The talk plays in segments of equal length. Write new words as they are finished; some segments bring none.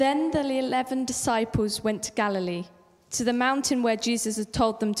Then the 11 disciples went to Galilee, to the mountain where Jesus had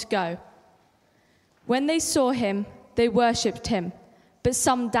told them to go. When they saw him, they worshipped him, but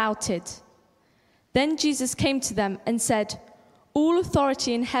some doubted. Then Jesus came to them and said, "All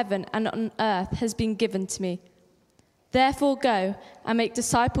authority in heaven and on earth has been given to me. Therefore go and make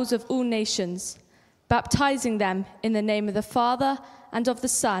disciples of all nations, baptizing them in the name of the Father and of the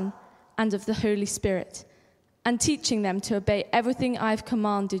Son and of the Holy Spirit, and teaching them to obey everything I have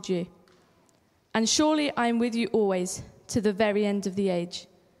commanded you. And surely I am with you always, to the very end of the age."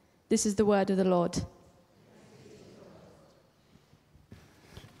 This is the word of the Lord.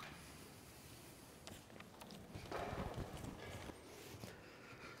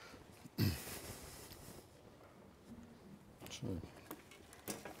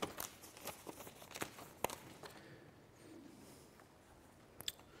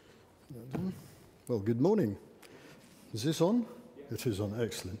 Well, good morning. Is this on? It is on.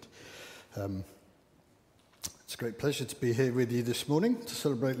 Excellent. It's a great pleasure to be here with you this morning to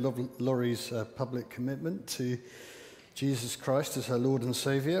celebrate Laurie's public commitment to Jesus Christ as her Lord and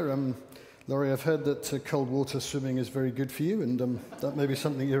Saviour. Laurie, I've heard that cold water swimming is very good for you, and that may be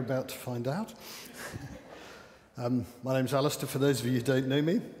something you're about to find out. My name's Alastair, for those of you who don't know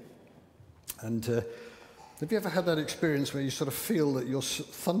me. And have you ever had that experience where you sort of feel that your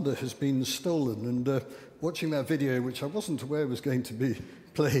thunder has been stolen? And watching that video, which I wasn't aware was going to be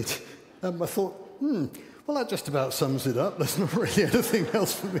played, I thought, well, that just about sums it up. There's not really anything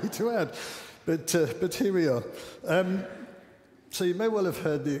else for me to add. But here we are. So you may well have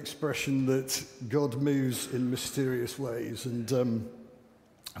heard the expression that God moves in mysterious ways. And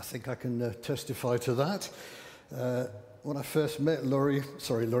I think I can testify to that. When I first met Laurie,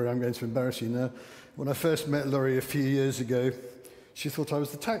 sorry, Laurie, I'm going to embarrass you now. When I first met Laurie a few years ago, she thought I was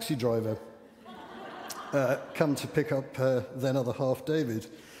the taxi driver, come to pick up her then other half, David.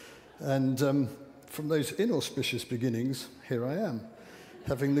 And from those inauspicious beginnings, here I am,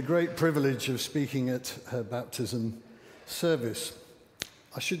 having the great privilege of speaking at her baptism service.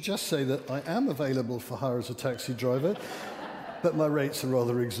 I should just say that I am available for hire as a taxi driver, but my rates are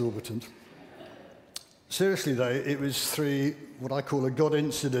rather exorbitant. Seriously, though, it was through what I call a God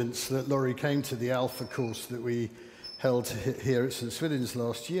incidence that Laurie came to the Alpha course that we held here at St. Swithin's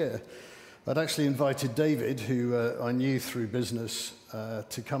last year. I'd actually invited David, who I knew through business,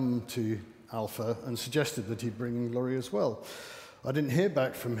 to come to Alpha and suggested that he'd bring Laurie as well. I didn't hear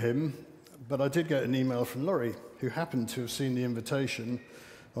back from him, but I did get an email from Laurie, who happened to have seen the invitation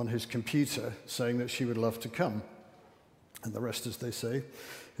on his computer saying that she would love to come. And the rest, as they say,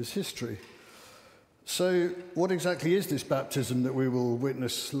 is history. So what exactly is this baptism that we will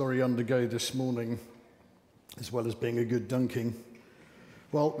witness Laurie undergo this morning, as well as being a good dunking?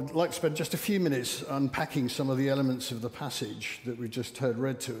 Well, I'd like to spend just a few minutes unpacking some of the elements of the passage that we just heard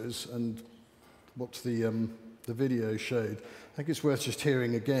read to us and what the video showed. I think it's worth just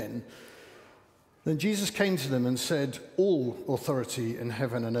hearing again. Then Jesus came to them and said, "All authority in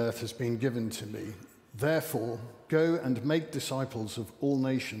heaven and earth has been given to me. Therefore, go and make disciples of all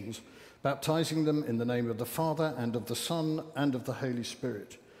nations, baptizing them in the name of the Father and of the Son and of the Holy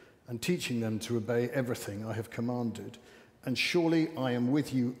Spirit, and teaching them to obey everything I have commanded. And surely I am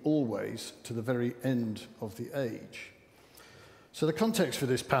with you always to the very end of the age." So the context for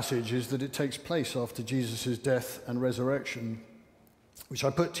this passage is that it takes place after Jesus' death and resurrection, which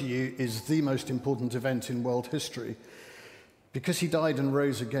I put to you is the most important event in world history, because he died and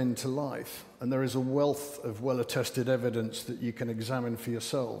rose again to life. And there is a wealth of well-attested evidence that you can examine for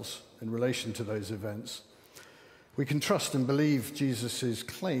yourselves in relation to those events. We can trust and believe Jesus'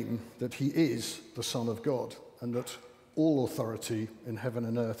 claim that he is the Son of God and that all authority in heaven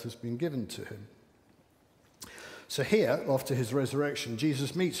and earth has been given to him. So here, after his resurrection,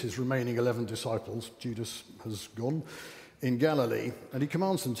 Jesus meets his remaining 11 disciples, Judas has gone, in Galilee, and he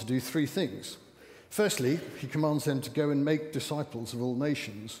commands them to do three things. Firstly, he commands them to go and make disciples of all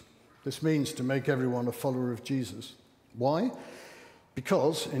nations. This means to make everyone a follower of Jesus. Why?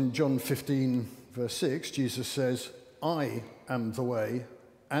 Because in John 15, verse 6, Jesus says, "I am the way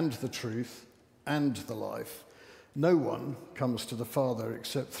and the truth and the life. No one comes to the Father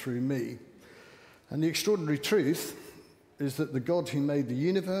except through me." And the extraordinary truth is that the God who made the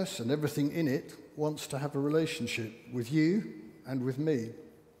universe and everything in it wants to have a relationship with you and with me.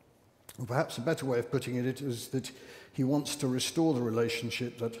 Or perhaps a better way of putting it is that he wants to restore the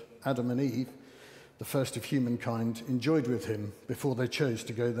relationship that Adam and Eve, the first of humankind, enjoyed with him before they chose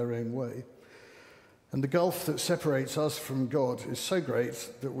to go their own way. And the gulf that separates us from God is so great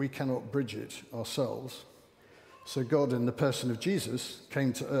that we cannot bridge it ourselves. So God, in the person of Jesus,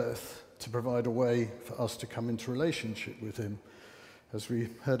 came to earth to provide a way for us to come into relationship with him. As we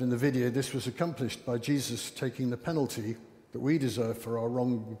heard in the video, this was accomplished by Jesus taking the penalty that we deserve for our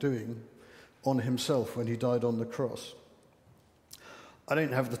wrongdoing on himself when he died on the cross. I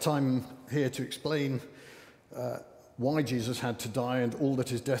don't have the time here to explain why Jesus had to die and all that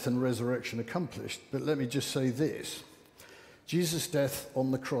his death and resurrection accomplished, but let me just say this. Jesus' death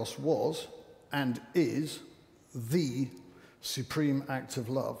on the cross was and is the supreme act of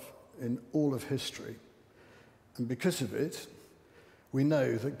love in all of history. And because of it, we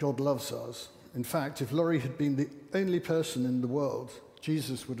know that God loves us. In fact, if Laurie had been the only person in the world,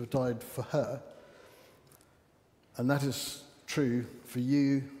 Jesus would have died for her. And that is true for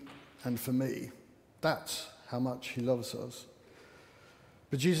you and for me. That's how much he loves us.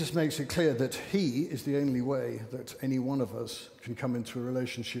 But Jesus makes it clear that he is the only way that any one of us can come into a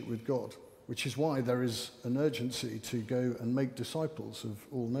relationship with God, which is why there is an urgency to go and make disciples of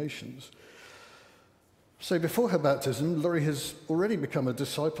all nations. So before her baptism, Laurie has already become a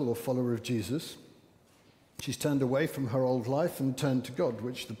disciple or follower of Jesus. She's turned away from her old life and turned to God,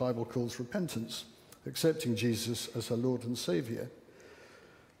 which the Bible calls repentance, accepting Jesus as her Lord and Saviour.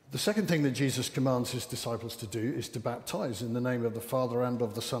 The second thing that Jesus commands his disciples to do is to baptize in the name of the Father and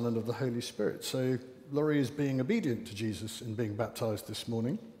of the Son and of the Holy Spirit. So Laurie is being obedient to Jesus in being baptized this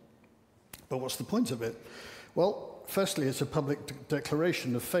morning. But what's the point of it? Well, firstly, it's a public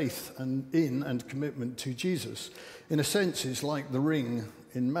declaration of faith and commitment to Jesus. In a sense, it's like the ring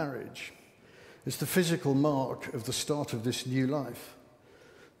in marriage. It's the physical mark of the start of this new life.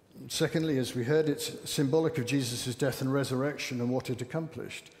 Secondly, as we heard, it's symbolic of Jesus' death and resurrection and what it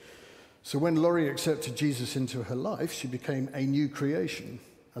accomplished. So when Laurie accepted Jesus into her life, she became a new creation.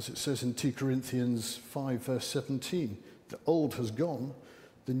 As it says in 2 Corinthians 5, verse 17, the old has gone,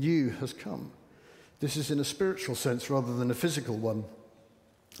 the new has come. This is in a spiritual sense rather than a physical one.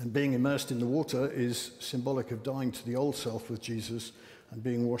 And being immersed in the water is symbolic of dying to the old self with Jesus and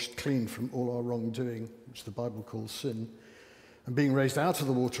being washed clean from all our wrongdoing, which the Bible calls sin. And being raised out of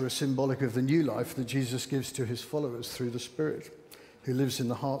the water is symbolic of the new life that Jesus gives to his followers through the Spirit, who lives in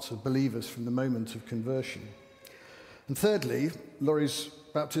the hearts of believers from the moment of conversion. And thirdly, Laurie's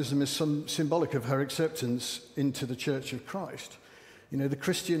baptism is symbolic of her acceptance into the Church of Christ. You know, the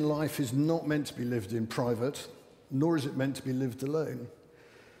Christian life is not meant to be lived in private, nor is it meant to be lived alone.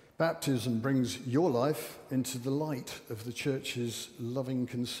 Baptism brings your life into the light of the church's loving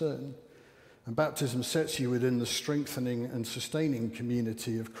concern. And baptism sets you within the strengthening and sustaining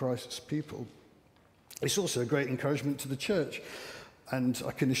community of Christ's people. It's also a great encouragement to the church. And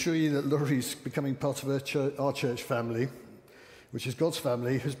I can assure you that Laurie's becoming part of our church family, which is God's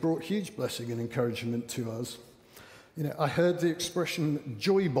family, has brought huge blessing and encouragement to us. You know, I heard the expression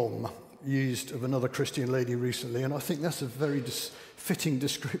joy bomb used of another Christian lady recently, and I think that's a very fitting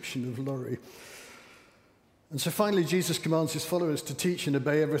description of Laurie. And so finally, Jesus commands his followers to teach and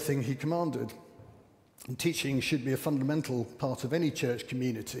obey everything he commanded. And teaching should be a fundamental part of any church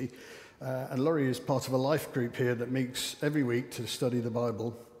community. And Laurie is part of a life group here that meets every week to study the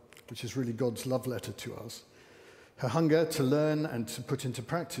Bible, which is really God's love letter to us. Her hunger to learn and to put into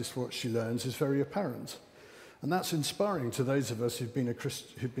practice what she learns is very apparent. And that's inspiring to those of us who've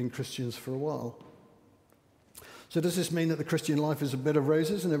been Christians for a while. So does this mean that the Christian life is a bed of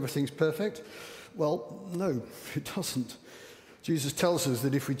roses and everything's perfect? Well, no, it doesn't. Jesus tells us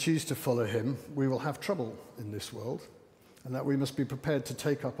that if we choose to follow him, we will have trouble in this world, and that we must be prepared to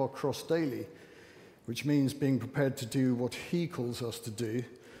take up our cross daily, which means being prepared to do what he calls us to do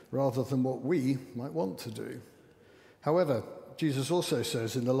rather than what we might want to do. However, Jesus also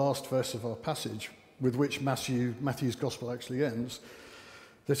says in the last verse of our passage, with which Matthew's gospel actually ends,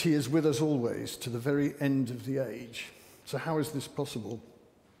 that he is with us always to the very end of the age. So how is this possible?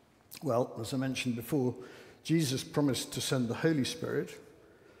 Well, as I mentioned before, Jesus promised to send the Holy Spirit.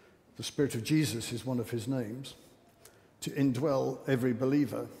 The Spirit of Jesus is one of his names, to indwell every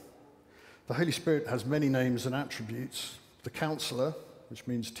believer. The Holy Spirit has many names and attributes. The Counselor, which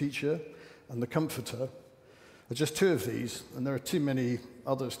means teacher, and the Comforter are just two of these, and there are too many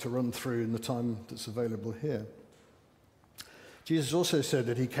others to run through in the time that's available here. Jesus also said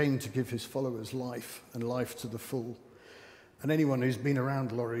that he came to give his followers life, and life to the full. And anyone who's been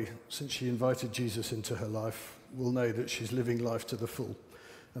around Laurie since she invited Jesus into her life will know that she's living life to the full.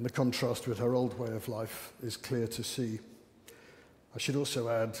 And the contrast with her old way of life is clear to see. I should also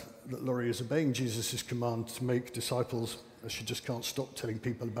add that Laurie is obeying Jesus' command to make disciples, as she just can't stop telling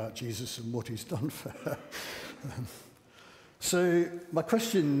people about Jesus and what he's done for her. So my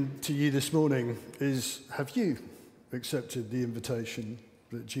question to you this morning is, have you accepted the invitation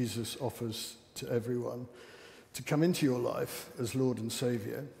that Jesus offers to everyone to come into your life as Lord and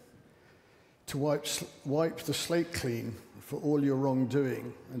Saviour, to wipe the slate clean for all your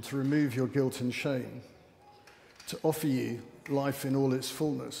wrongdoing and to remove your guilt and shame, to offer you life in all its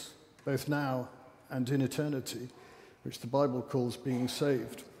fullness, both now and in eternity, which the Bible calls being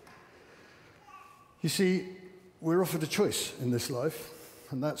saved. You see, we're offered a choice in this life,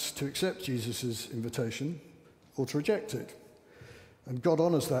 and that's to accept Jesus' invitation or to reject it. And God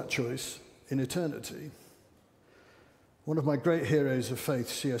honours that choice in eternity. One of my great heroes of faith,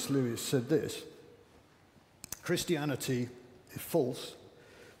 C.S. Lewis, said this: Christianity, if false,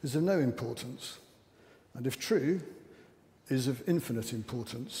 is of no importance, and if true, is of infinite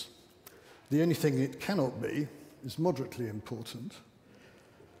importance. The only thing it cannot be is moderately important.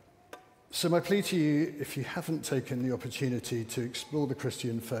 So my plea to you, if you haven't taken the opportunity to explore the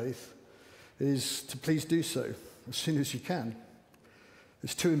Christian faith, is to please do so as soon as you can.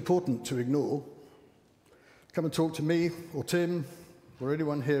 It's too important to ignore. Come and talk to me or Tim or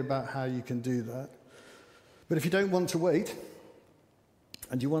anyone here about how you can do that. But if you don't want to wait,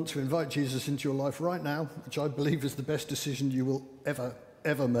 and you want to invite Jesus into your life right now, which I believe is the best decision you will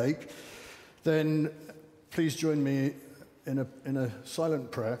ever make, then please join me in a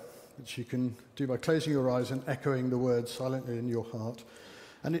silent prayer, which you can do by closing your eyes and echoing the words silently in your heart.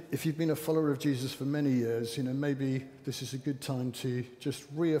 And if you've been a follower of Jesus for many years, maybe this is a good time to just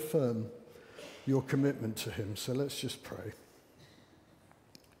reaffirm your commitment to him. So let's just pray.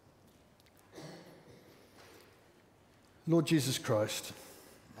 Lord Jesus Christ,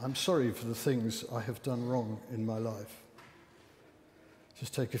 I'm sorry for the things I have done wrong in my life.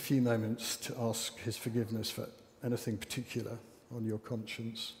 Just take a few moments to ask his forgiveness for anything particular on your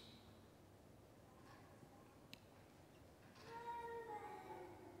conscience.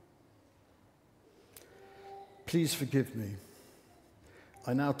 Please forgive me.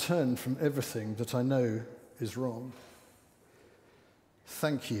 I now turn from everything that I know is wrong.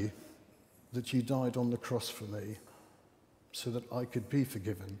 Thank you that you died on the cross for me so that I could be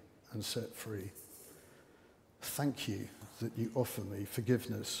forgiven and set free. Thank you that you offer me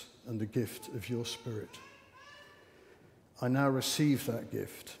forgiveness and the gift of your Spirit. I now receive that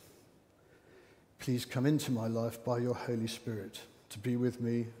gift. Please come into my life by your Holy Spirit to be with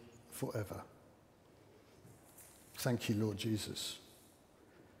me forever. Thank you, Lord Jesus.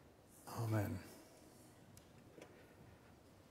 Amen.